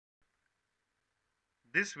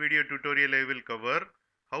This video tutorial I will cover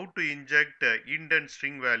how to inject int and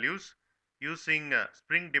string values using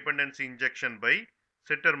Spring Dependency Injection by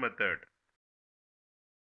setter method.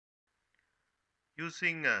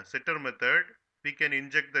 Using setter method, we can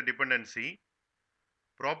inject the dependency.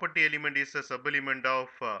 Property element is a sub-element of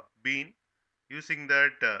bean. Using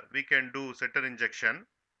that, we can do setter injection.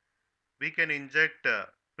 We can inject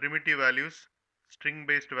primitive values,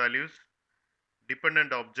 string-based values,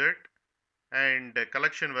 dependent object, and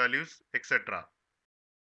collection values, etc.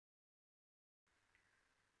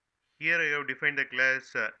 Here I have defined the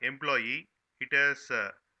class employee. It has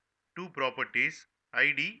two properties,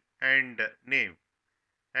 ID and name,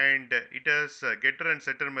 and it has getter and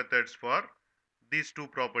setter methods for these two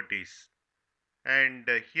properties. And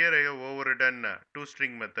here I have overridden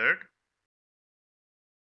toString method.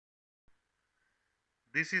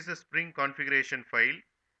 This is a Spring configuration file.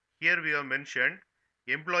 Here we have mentioned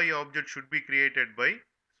employee object should be created by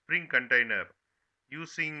Spring container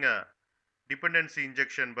using dependency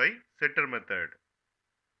injection by setter method.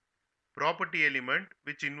 Property element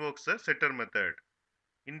which invokes a setter method.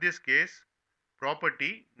 In this case,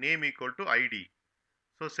 property name equal to ID.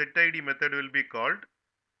 So set ID method will be called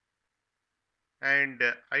and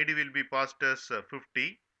ID will be passed as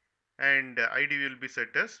 50 and ID will be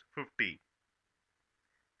set as 50.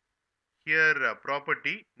 Here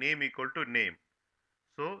property name equal to name.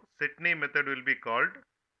 So set name method will be called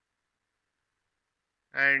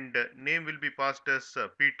and name will be passed as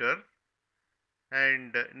Peter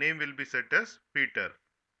and name will be set as Peter.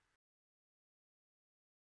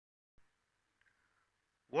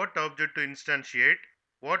 What object to instantiate,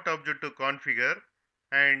 what object to configure,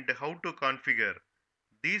 and how to configure.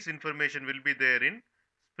 These information will be there in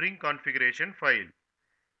Spring configuration file.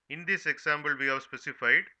 In this example, we have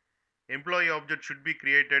specified employee object should be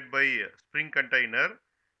created by Spring container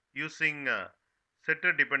using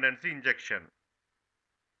setter dependency injection.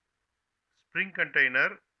 Spring container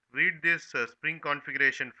read this Spring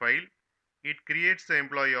configuration file. It creates the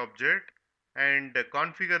employee object and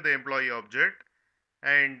configure the employee object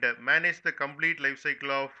and manage the complete lifecycle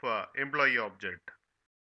of employee object.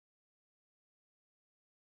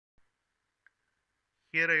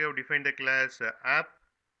 Here I have defined the class app.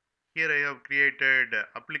 Here I have created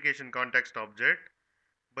application context object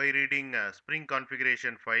by reading Spring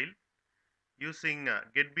configuration file. Using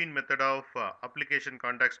getBean method of application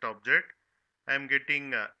context object, I am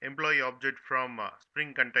getting employee object from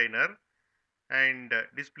Spring container and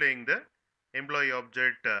displaying the employee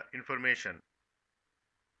object information.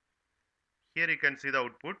 Here you can see the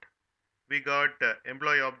output. We got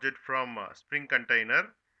employee object from Spring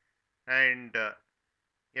container and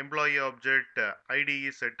employee object ID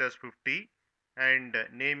is set as 50 and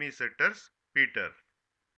name is set as Peter.